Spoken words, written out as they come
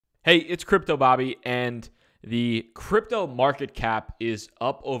Hey, it's Crypto Bobby, and the crypto market cap is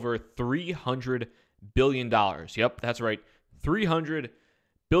up over $300 billion. Yep, that's right. $300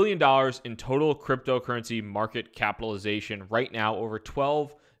 billion in total cryptocurrency market capitalization right now, over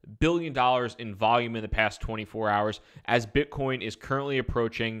 $12 billion in volume in the past 24 hours, as Bitcoin is currently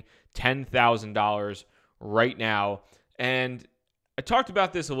approaching $10,000 right now. And I talked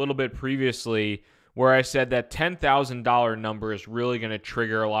about this a little bit previously, where I said that $10,000 number is really going to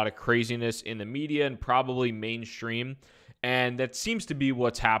trigger a lot of craziness in the media and probably mainstream. And that seems to be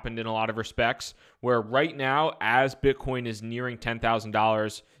what's happened in a lot of respects, where right now, as Bitcoin is nearing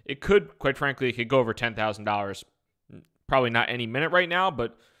 $10,000, it could, quite frankly, it could go over $10,000. Probably not any minute right now,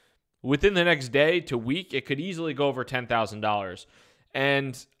 but within the next day to week, it could easily go over $10,000.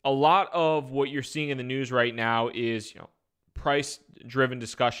 And a lot of what you're seeing in the news right now is, price-driven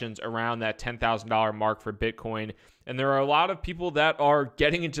discussions around that $10,000 mark for Bitcoin. And there are a lot of people that are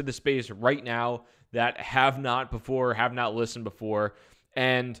getting into the space right now that have not listened before.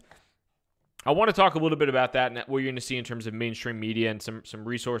 And I want to talk a little bit about that and what you're going to see in terms of mainstream media and some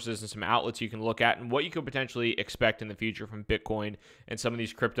resources and some outlets you can look at and what you could potentially expect in the future from Bitcoin and some of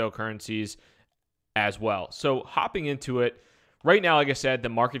these cryptocurrencies as well. So hopping into it, right now, like I said, the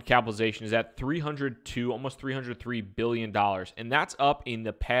market capitalization is at almost $303 billion. And that's up in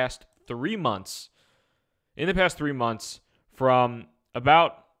the past 3 months. From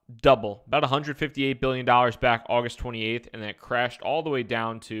about double, about $158 billion back August 28th. And then it crashed all the way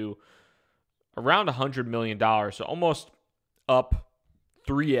down to around $100 million. So almost up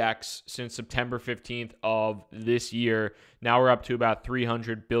 3x since September 15th of this year. Now we're up to about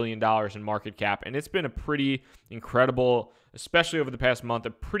 $300 billion in market cap. And it's been a pretty incredible, especially over the past month, a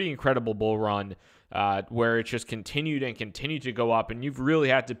pretty incredible bull run where it just continued to go up. And you've really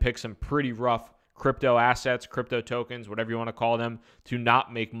had to pick some pretty rough crypto assets, crypto tokens, whatever you want to call them, to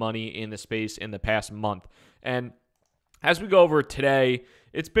not make money in the space in the past month. And as we go over today,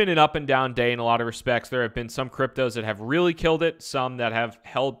 it's been an up and down day in a lot of respects. There have been some cryptos that have really killed it, some that have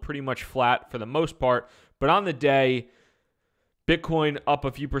held pretty much flat for the most part. But on the day, Bitcoin up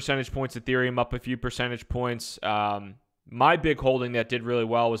a few percentage points, Ethereum up a few percentage points. My big holding that did really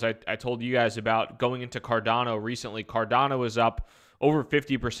well was I told you guys about going into Cardano recently. Cardano is up over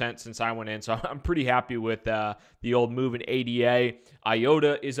 50% since I went in, so I'm pretty happy with the old move in ADA.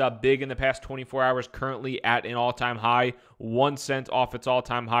 IOTA is up big in the past 24 hours, currently at an all-time high, 1 cent off its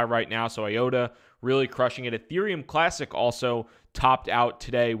all-time high right now, so IOTA really crushing it. Ethereum Classic also topped out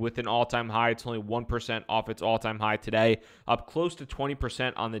today with an all-time high. It's only 1% off its all-time high today, up close to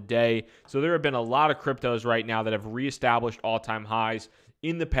 20% on the day. So there have been a lot of cryptos right now that have reestablished all-time highs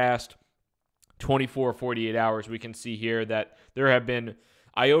in the past 24, 48 hours. We can see here that there have been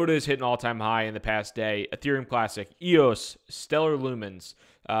IOTA is hitting all-time high in the past day. Ethereum Classic, EOS, Stellar Lumens,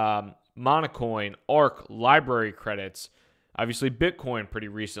 Monocoin, ARC, library credits. Obviously, Bitcoin pretty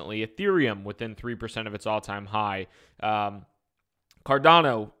recently. Ethereum within 3% of its all-time high.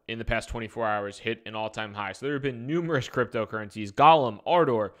 Cardano in the past 24 hours hit an all-time high. So there have been numerous cryptocurrencies. Golem,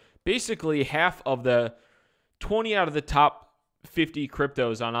 Ardor, basically half of the 20 out of the top 50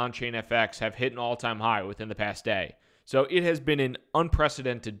 cryptos on On-Chain FX have hit an all-time high within the past day. So it has been an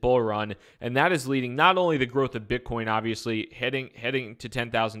unprecedented bull run, and that is leading not only the growth of Bitcoin, obviously, heading to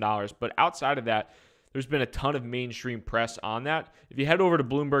 $10,000, but outside of that, there's been a ton of mainstream press on that. If you head over to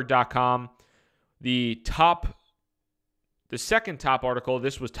Bloomberg.com, the second top article,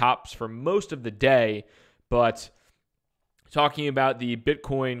 this was tops for most of the day, but talking about the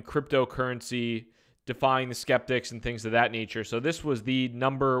Bitcoin cryptocurrency defying the skeptics and things of that nature. So this was the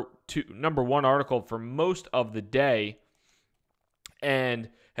number one article for most of the day and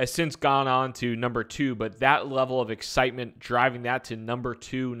has since gone on to number 2, but that level of excitement driving that to number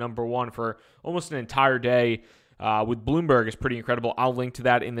 2, number 1 for almost an entire day with Bloomberg is pretty incredible. I'll link to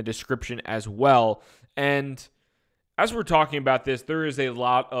that in the description as well. And as we're talking about this, there is a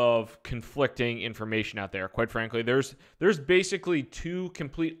lot of conflicting information out there. Quite frankly, there's basically two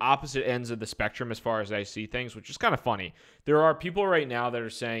complete opposite ends of the spectrum as far as I see things, which is kind of funny. There are people right now that are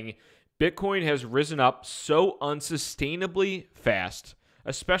saying Bitcoin has risen up so unsustainably fast,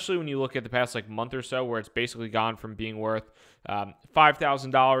 especially when you look at the past month or so, where it's basically gone from being worth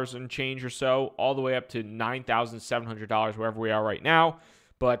 $5,000 and change or so all the way up to $9,700, wherever we are right now.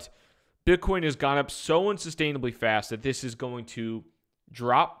 But Bitcoin has gone up so unsustainably fast that this is going to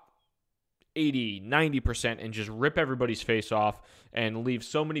drop 80, 90% and just rip everybody's face off and leave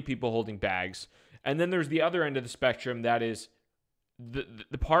so many people holding bags. And then there's the other end of the spectrum that is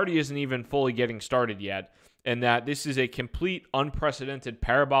the party isn't even fully getting started yet, and that this is a complete unprecedented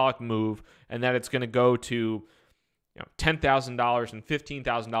parabolic move, and that it's going to go to $10,000 and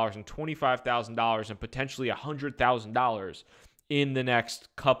 $15,000 and $25,000 and potentially $100,000 in the next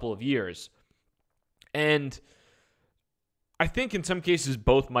couple of years. And I think in some cases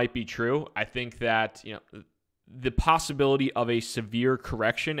both might be true. I think that, the possibility of a severe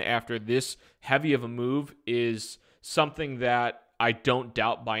correction after this heavy of a move is something that I don't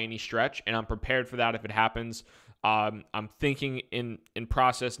doubt by any stretch, and I'm prepared for that if it happens. I'm thinking in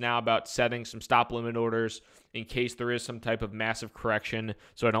process now about setting some stop limit orders in case there is some type of massive correction,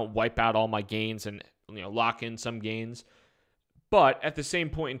 so I don't wipe out all my gains and lock in some gains. But at the same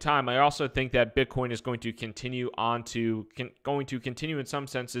point in time, I also think that Bitcoin is going to continue in some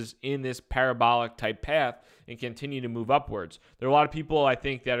senses in this parabolic type path and continue to move upwards. There are a lot of people, I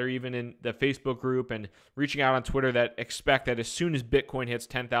think, that are even in the Facebook group and reaching out on Twitter that expect that as soon as Bitcoin hits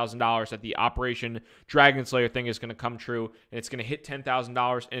 $10,000, that the Operation Dragon Slayer thing is going to come true and it's going to hit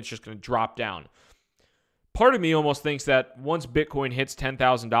 $10,000 and it's just going to drop down. Part of me almost thinks that once Bitcoin hits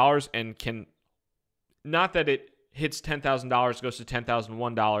 $10,000 and not that it hits $10,000, goes to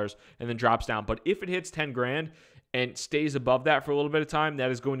 $10,001 and then drops down. But if it hits 10 grand and stays above that for a little bit of time,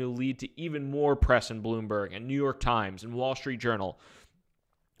 that is going to lead to even more press in Bloomberg and New York Times and Wall Street Journal.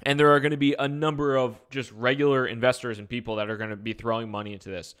 And there are going to be a number of just regular investors and people that are going to be throwing money into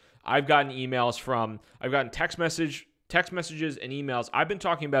this. I've gotten text messages and emails. I've been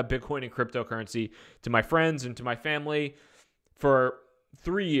talking about Bitcoin and cryptocurrency to my friends and to my family for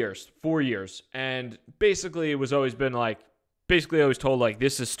 4 years. And basically it was always been I was told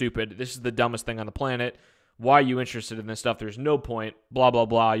this is stupid. This is the dumbest thing on the planet. Why are you interested in this stuff? There's no point. Blah, blah,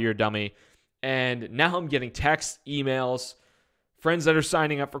 blah. You're a dummy. And now I'm getting texts, emails, friends that are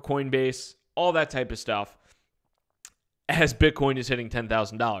signing up for CoinBase, all that type of stuff as Bitcoin is hitting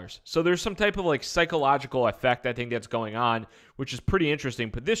 $10,000. So there's some type of psychological effect I think that's going on, which is pretty interesting.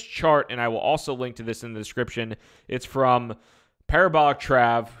 But this chart, and I will also link to this in the description, it's from Parabolic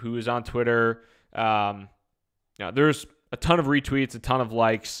Trav, who is on Twitter. There's a ton of retweets, a ton of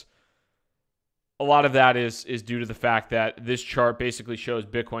likes. A lot of that is due to the fact that this chart basically shows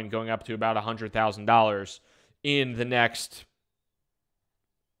Bitcoin going up to about $100,000 in the next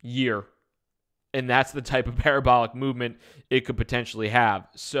year. And that's the type of parabolic movement it could potentially have.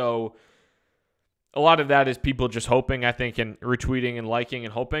 So a lot of that is people just hoping, I think, and retweeting and liking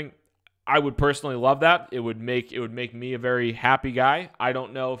and hoping. I would personally love that. It would make me a very happy guy. I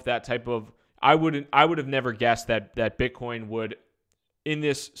don't know if that type of I would have never guessed that Bitcoin would, in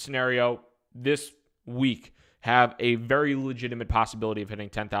this scenario, this week, have a very legitimate possibility of hitting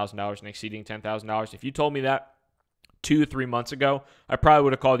 $10,000 and exceeding $10,000. If you told me that 2-3 months ago, I probably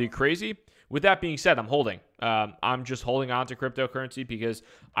would have called you crazy. With that being said, I'm holding. I'm just holding on to cryptocurrency because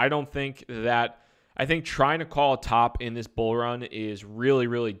I think trying to call a top in this bull run is really,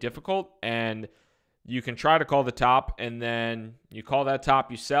 really difficult. And you can try to call the top, and then you call that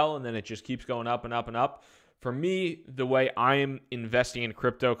top, you sell, and then it just keeps going up and up and up. For me, the way I am investing in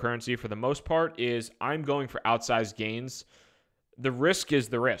cryptocurrency for the most part is I'm going for outsized gains. The risk is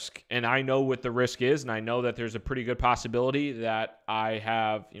the risk, and I know what the risk is, and I know that there's a pretty good possibility that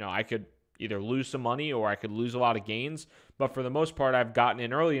I could either lose some money or I could lose a lot of gains. But for the most part, I've gotten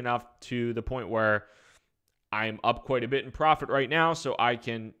in early enough to the point where I'm up quite a bit in profit right now, so I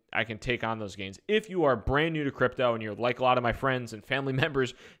can take on those gains. If you are brand new to crypto and you're like a lot of my friends and family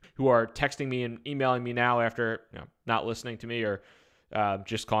members who are texting me and emailing me now after not listening to me or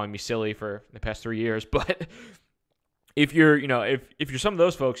just calling me silly for the past 3 years, but if you're if you're some of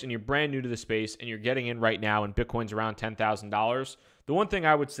those folks and you're brand new to the space and you're getting in right now and Bitcoin's around $10,000, the one thing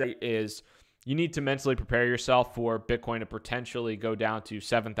I would say is you need to mentally prepare yourself for Bitcoin to potentially go down to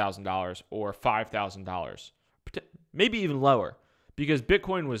 $7,000 or $5,000, maybe even lower, because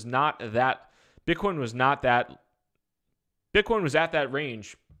Bitcoin was at that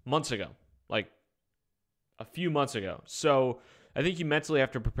range months ago, like a few months ago. So I think you mentally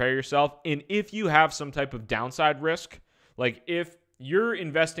have to prepare yourself. And if you have some type of downside risk, like if you're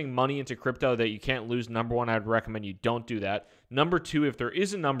investing money into crypto that you can't lose, number one, I'd recommend you don't do that. Number two, if there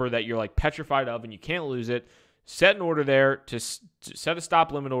is a number that you're petrified of and you can't lose it, set an order there to set a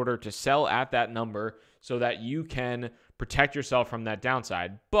stop limit order to sell at that number so that you can protect yourself from that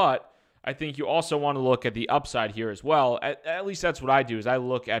downside. But I think you also want to look at the upside here as well. At least that's what I do, is I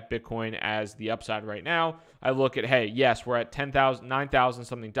look at Bitcoin as the upside right now. I look at, hey, yes, we're at $10,000, $9,000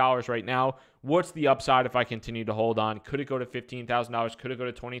 something dollars right now. What's the upside if I continue to hold on? Could it go to $15,000? Could it go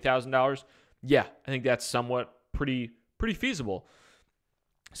to $20,000? Yeah, I think that's somewhat pretty feasible.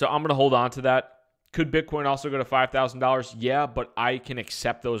 So I'm going to hold on to that. Could Bitcoin also go to $5,000? Yeah, but I can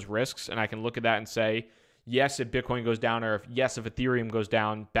accept those risks, and I can look at that and say, yes, if Bitcoin goes down, or if Ethereum goes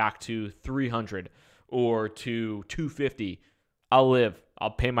down back to 300, or to 250, I'll live.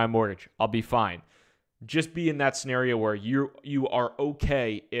 I'll pay my mortgage. I'll be fine. Just be in that scenario where you are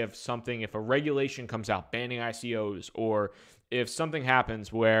okay if a regulation comes out banning ICOs, or if something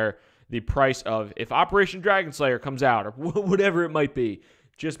happens where the price of, if Operation Dragon Slayer comes out, or whatever it might be,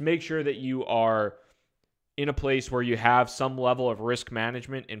 just make sure that you are in a place where you have some level of risk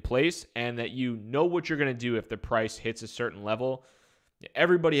management in place, and that you know what you're going to do if the price hits a certain level.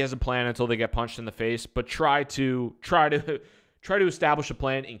 Everybody has a plan until they get punched in the face, but try to establish a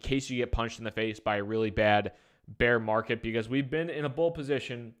plan in case you get punched in the face by a really bad bear market, because we've been in a bull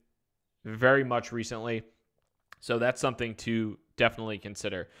position very much recently. So that's something to definitely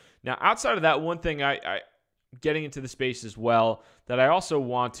consider. Now, outside of that, one thing I getting into the space as well that I also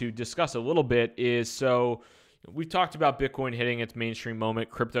want to discuss a little bit is, so we've talked about Bitcoin hitting its mainstream moment,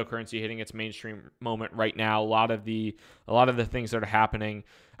 cryptocurrency hitting its mainstream moment right now. A lot of the things that are happening.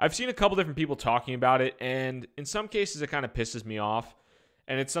 I've seen a couple different people talking about it, and in some cases it kind of pisses me off.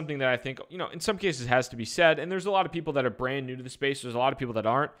 And it's something that I think, in some cases has to be said. And there's a lot of people that are brand new to the space. There's a lot of people that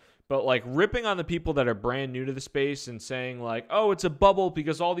aren't. But like ripping on the people that are brand new to the space and saying like, oh, it's a bubble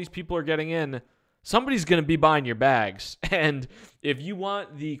because all these people are getting in. Somebody's going to be buying your bags. And if you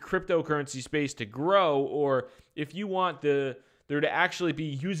want the cryptocurrency space to grow, or if you want there to actually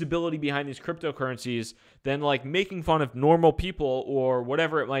be usability behind these cryptocurrencies, then like making fun of normal people or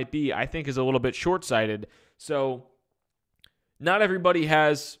whatever it might be, I think is a little bit short-sighted. So not everybody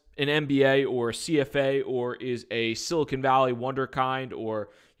has an MBA or a CFA or is a Silicon Valley wonderkind, or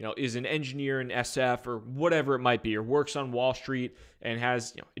is an engineer in SF or whatever it might be, or works on Wall Street and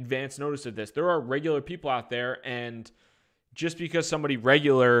has advanced notice of this. There are regular people out there, and just because somebody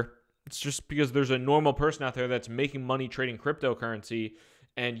regular, it's just because there's a normal person out there that's making money trading cryptocurrency,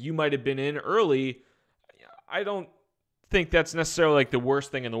 and you might have been in early. I don't think that's necessarily like the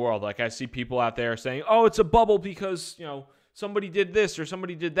worst thing in the world. Like I see people out there saying, oh, it's a bubble because, somebody did this or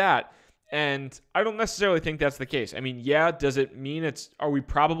somebody did that. And I don't necessarily think that's the case. I mean, yeah, does it mean are we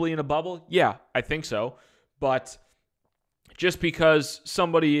probably in a bubble? Yeah, I think so. But just because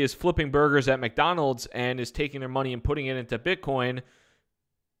somebody is flipping burgers at McDonald's and is taking their money and putting it into Bitcoin,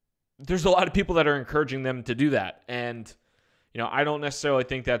 there's a lot of people that are encouraging them to do that. And, I don't necessarily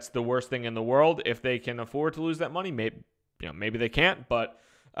think that's the worst thing in the world. If they can afford to lose that money, maybe they can't. But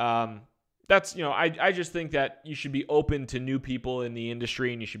that's, I just think that you should be open to new people in the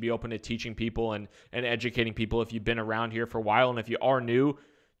industry, and you should be open to teaching people and educating people if you've been around here for a while. And if you are new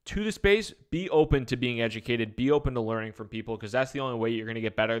to the space, be open to being educated, be open to learning from people, because that's the only way you're going to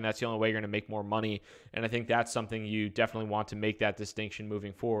get better, and that's the only way you're going to make more money. And I think that's something you definitely want to make that distinction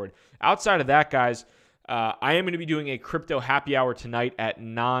moving forward. Outside of that, guys, I am going to be doing a crypto happy hour tonight at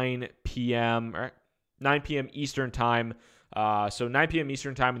 9 p.m. Eastern time. So 9 p.m.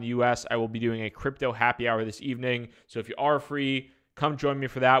 Eastern time in the U.S., I will be doing a crypto happy hour this evening. So if you are free, come join me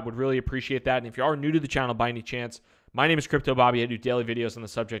for that. Would really appreciate that. And if you are new to the channel by any chance, my name is Crypto Bobby. I do daily videos on the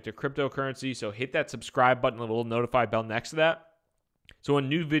subject of cryptocurrency. So hit that subscribe button, a little notify bell next to that. So when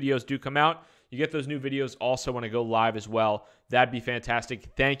new videos do come out, you get those new videos also when I go live as well. That'd be fantastic.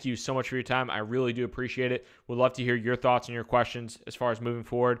 Thank you so much for your time. I really do appreciate it. Would love to hear your thoughts and your questions as far as moving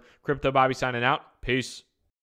forward. Crypto Bobby signing out. Peace.